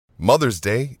Mother's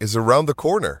Day is around the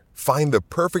corner. Find the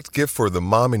perfect gift for the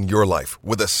mom in your life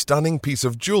with a stunning piece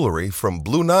of jewelry from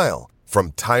Blue Nile.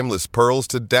 From timeless pearls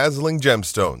to dazzling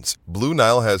gemstones, Blue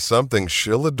Nile has something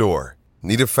she'll adore.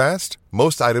 Need it fast?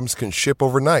 Most items can ship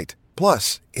overnight.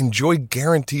 Plus, enjoy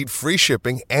guaranteed free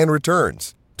shipping and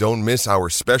returns. Don't miss our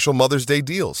special Mother's Day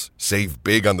deals. Save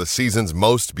big on the season's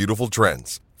most beautiful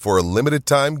trends. For a limited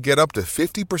time, get up to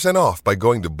 50% off by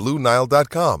going to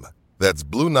BlueNile.com. That's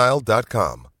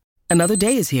BlueNile.com. Another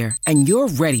day is here, and you're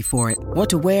ready for it. What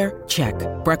to wear? Check.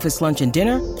 Breakfast, lunch, and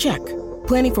dinner? Check.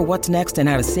 Planning for what's next and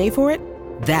how to save for it?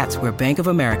 That's where Bank of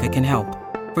America can help.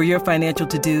 For your financial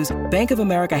to-dos, Bank of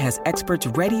America has experts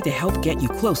ready to help get you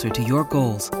closer to your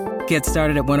goals. Get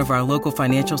started at one of our local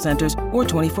financial centers or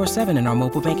 24/7 in our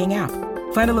mobile banking app.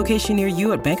 Find a location near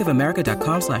you at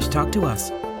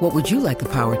bankofamerica.com/talktous. What would you like the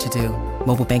power to do?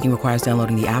 Mobile banking requires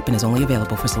downloading the app and is only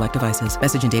available for select devices.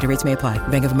 Message and data rates may apply.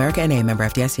 Bank of America N.A., member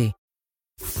FDIC.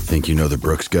 Think you know the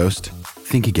Brooks Ghost?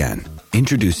 Think again.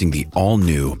 Introducing the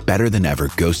all-new, better-than-ever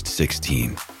Ghost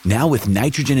 16. Now with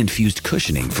nitrogen-infused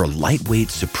cushioning for lightweight,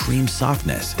 supreme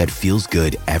softness that feels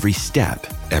good every step,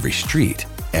 every street,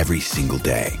 every single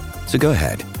day. So go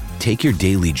ahead, take your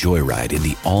daily joyride in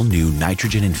the all-new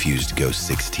nitrogen-infused Ghost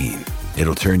 16.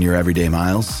 It'll turn your everyday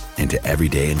miles into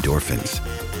everyday endorphins.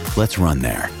 Let's run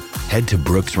there. Head to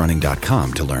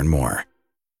brooksrunning.com to learn more.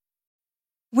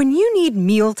 When you need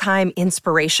mealtime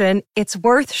inspiration, it's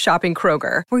worth shopping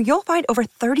Kroger, where you'll find over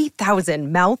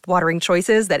 30,000 mouth-watering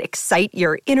choices that excite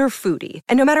your inner foodie.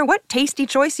 And no matter what tasty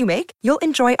choice you make, you'll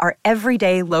enjoy our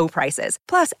everyday low prices,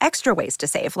 plus extra ways to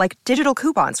save, like digital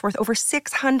coupons worth over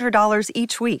 $600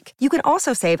 each week. You can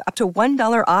also save up to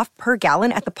 $1 off per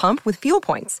gallon at the pump with fuel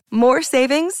points. More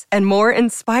savings and more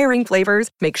inspiring flavors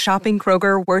make shopping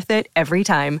Kroger worth it every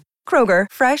time. Kroger,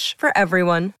 fresh for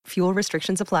everyone. Fuel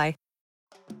restrictions apply.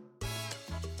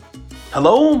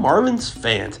 Hello, Marlins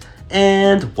fans,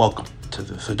 and welcome to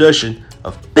this edition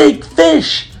of Big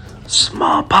Fish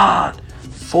Small Pod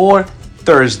for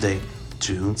Thursday,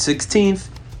 June 16th,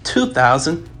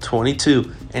 2022.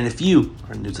 And if you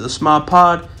are new to the Small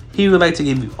Pod, he would like to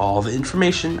give you all the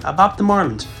information about the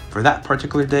Marlins for that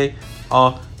particular day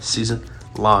all season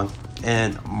long.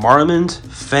 And Marlins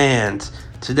fans,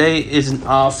 today is an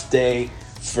off day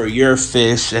for your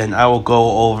fish, and I will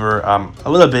go over a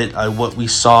little bit what we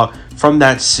saw from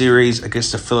that series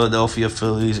against the Philadelphia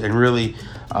Phillies, and really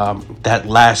that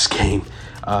last game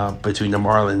between the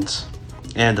Marlins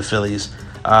and the Phillies.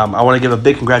 I want to give a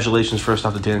big congratulations first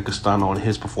off to Danny Castano on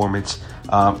his performance,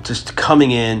 just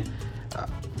coming in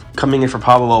for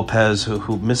Pablo Lopez,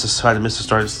 who missed a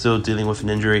start, still dealing with an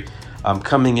injury,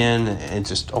 coming in and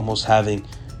just almost having,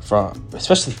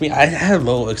 especially for me, I had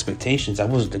low expectations. I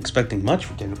wasn't expecting much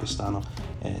from Daniel Castano,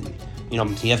 and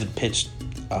he hasn't pitched.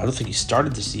 I don't think he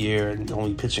started this year, and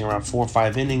only pitching around 4 or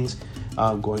 5 innings,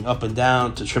 going up and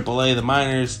down to AAA, the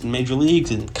minors, major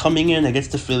leagues, and coming in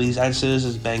against the Phillies at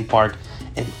Citizens Bank Park,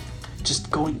 and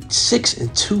just going 6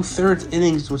 2/3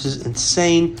 innings, which is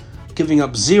insane. Giving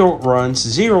up 0 runs,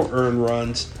 0 earned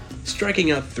runs, striking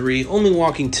out 3, only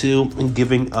walking 2, and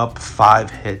giving up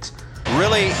 5 hits.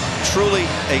 Really, truly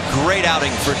a great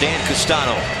outing for Dan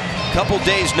Castano. Couple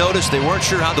days notice, they weren't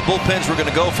sure how the bullpens were going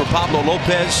to go for Pablo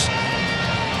Lopez.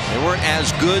 They weren't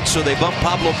as good, so they bumped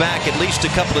Pablo back at least a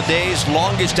couple of days.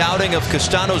 Longest outing of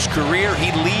Castano's career.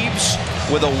 He leaves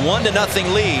with a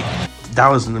 1-0 lead. That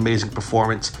was an amazing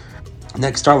performance.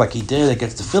 Next start like he did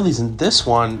against the Phillies in this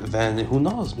one, then who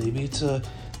knows? Maybe it's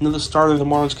another starter the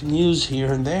Marlins can use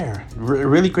here and there.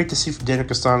 Really great to see from Daniel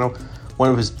Castano. One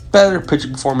of his better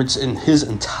pitching performance in his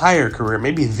entire career,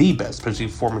 maybe the best pitching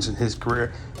performance in his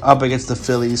career, up against the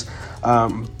Phillies.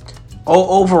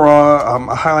 Overall,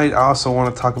 a highlight I also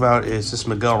want to talk about is just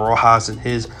Miguel Rojas and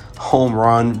his home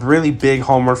run. Really big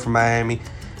home run for Miami.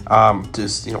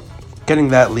 Getting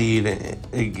that lead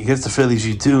against the Phillies,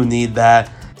 you do need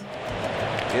that.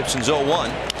 Gibson's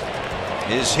 0-1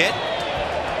 is hit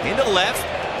into left,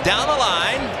 down the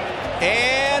line,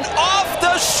 and off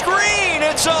the screen.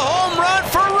 It's a home run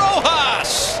for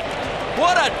Rojas.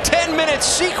 What a 10-minute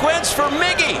sequence for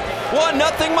Miggy.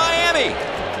 1-0 Miami.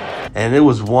 And it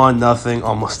was 1-0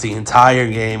 almost the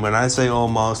entire game. When I say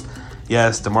almost,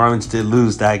 yes, the Marlins did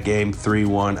lose that game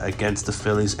 3-1 against the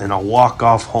Phillies in a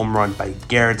walk-off home run by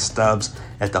Garrett Stubbs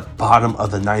at the bottom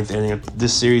of the 9th inning.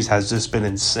 This series has just been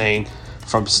insane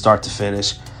from start to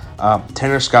finish.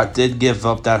 Tanner Scott did give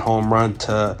up that home run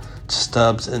to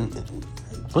Stubbs, and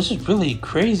which is really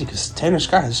crazy because Tanner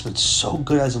Scott has been so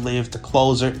good as a the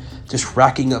closer, just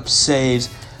racking up saves,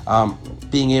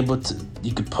 being able to,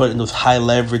 you could put in those high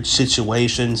leverage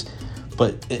situations,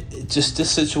 But just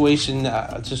this situation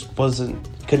just wasn't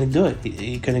couldn't do it.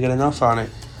 He couldn't get enough on it.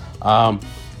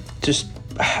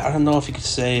 I don't know if you could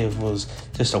say it was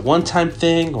just a one-time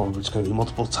thing or it's going to be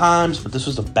multiple times, but this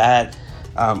was a bad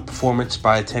performance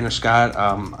by Tanner Scott.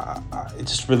 It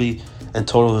just really, in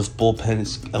total, this bullpen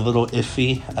is a little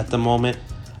iffy at the moment.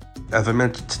 As I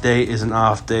mentioned, today is an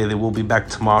off day. They will be back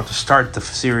tomorrow to start the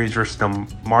series versus the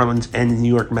Marlins and the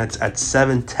New York Mets at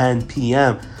 7:10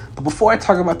 p.m. But before I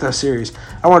talk about that series,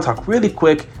 I want to talk really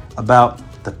quick about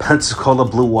the Pensacola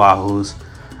Blue Wahoos,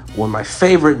 one of my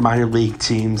favorite minor league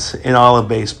teams in all of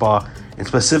baseball, and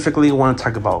specifically I want to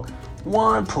talk about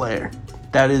one player,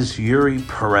 that is Eury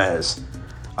Perez.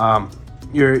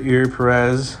 Eury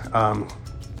Perez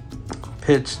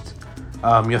pitched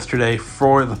yesterday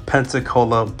for the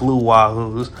Pensacola Blue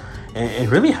Wahoos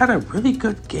and really had a really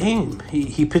good game.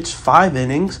 He pitched 5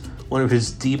 innings, one of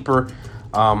his deeper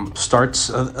starts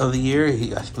of the year.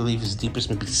 I believe his deepest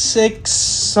maybe 6,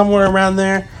 somewhere around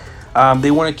there.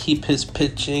 They want to keep his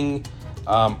pitching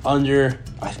under,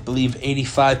 I believe,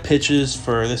 85 pitches.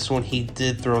 For this one, he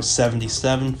did throw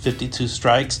 77, 52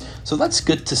 strikes. So that's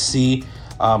good to see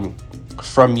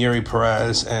from Eury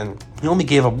Perez. And he only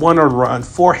gave up 1 earned run,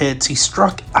 4 hits. He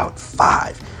struck out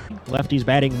 5. Lefties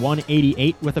batting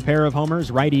 188 with a pair of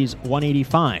homers. Righties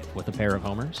 185 with a pair of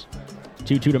homers.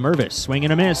 2-2 to Mervis. Swing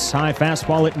and a miss. High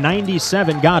fastball at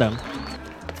 97. Got him.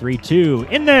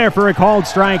 3-2. In there for a called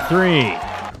strike 3.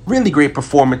 Really great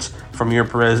performance from Eury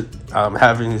Perez,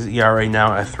 having his ERA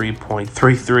now at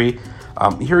 3.33.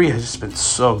 Eury has just been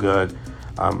so good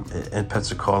in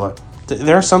Pensacola.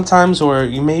 There are some times where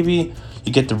you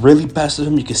get the really best of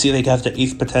him. You can see they got the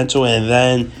 8th potential, and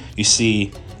then you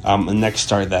see the next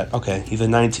start that, okay, he's a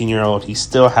 19-year-old. He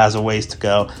still has a ways to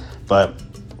go, but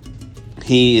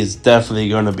he is definitely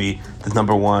going to be the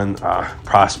number 1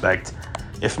 prospect,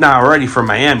 if not already for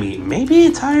Miami, maybe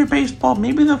entire baseball,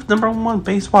 maybe the number 1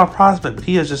 baseball prospect. But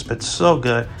he has just been so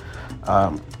good.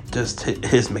 Just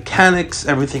his mechanics,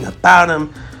 everything about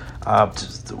him,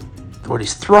 just what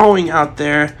he's throwing out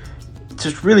there.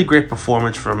 Just really great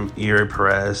performance from Eury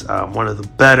Perez, one of the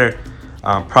better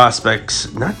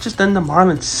prospects, not just in the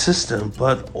Marlins system,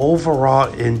 but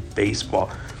overall in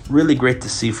baseball. Really great to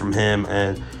see from him.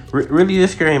 And really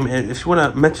this game, if you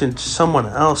want to mention someone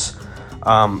else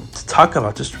to talk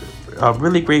about, just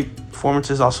really great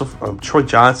performances also from Troy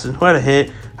Johnson, who had a hit,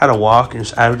 had a walk, and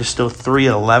his average is still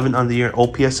 .311 on the year,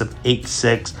 OPS of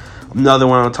 8.6. Another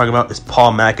one I want to talk about is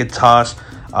Paul McIntosh,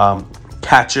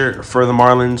 catcher for the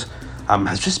Marlins.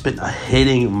 Has just been a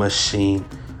hitting machine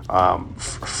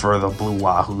for the Blue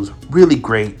Wahoos. Really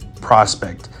great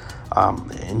prospect.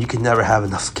 And you can never have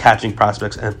enough catching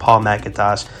prospects. And Paul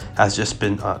McIntosh has just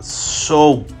been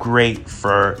so great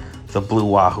for the Blue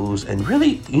Wahoos. And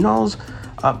really,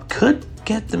 could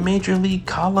get the Major League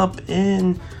call-up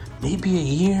in maybe a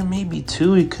year, maybe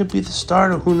 2. He could be the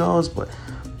starter. Who knows? But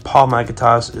Paul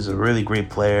McIntosh is a really great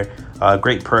player.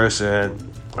 Great person.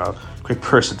 Great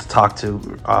person to talk to.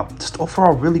 Just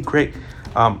overall really great.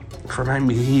 For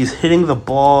Miami, he's hitting the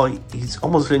ball. He's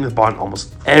almost hitting the ball in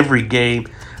almost every game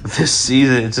this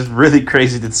season. It's just really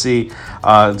crazy to see.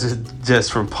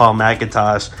 Just from Paul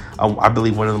McIntosh, I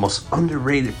believe one of the most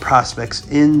underrated prospects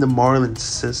in the Marlins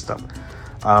system.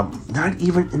 Not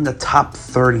even in the top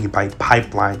 30 by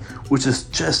pipeline, which is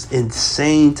just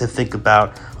insane to think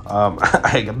about. I'm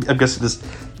guessing this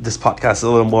podcast is a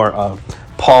little more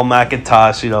Paul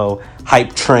McIntosh,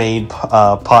 hype train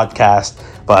podcast,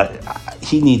 but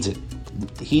he needs it.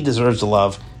 He deserves the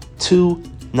love.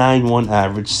 2.91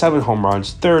 average, 7 home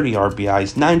runs, 30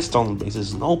 RBIs, 9 stolen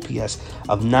bases, an OPS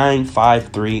of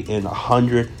 9.53 in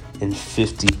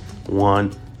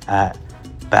 151 at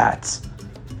bats.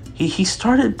 He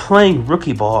started playing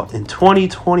rookie ball in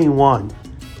 2021.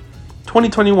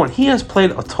 He has played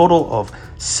a total of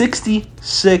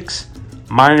 66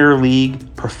 minor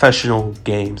league professional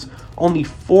games, only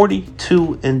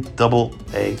 42 in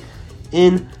AA.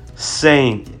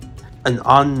 Insane. An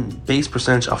on-base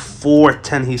percentage of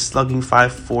 .410. He's slugging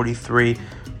 .543.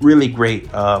 Really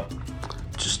great.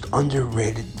 Just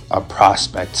underrated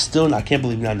prospect. Still, I can't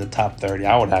believe not in the top 30.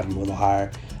 I would have him a little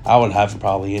higher. I would have him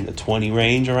probably in the 20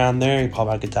 range around there. Paul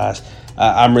McIntosh.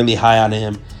 I'm really high on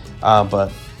him.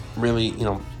 But really,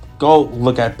 go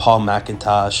look at Paul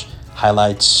McIntosh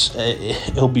highlights.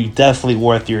 It'll be definitely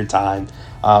worth your time.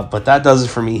 But that does it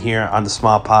for me here on the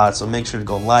Small Pod. So make sure to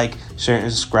go like, share,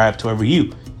 and subscribe to wherever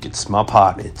you get Small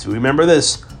Pod. And to remember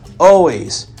this,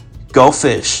 always go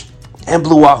fish and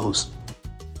Blue Wahoos.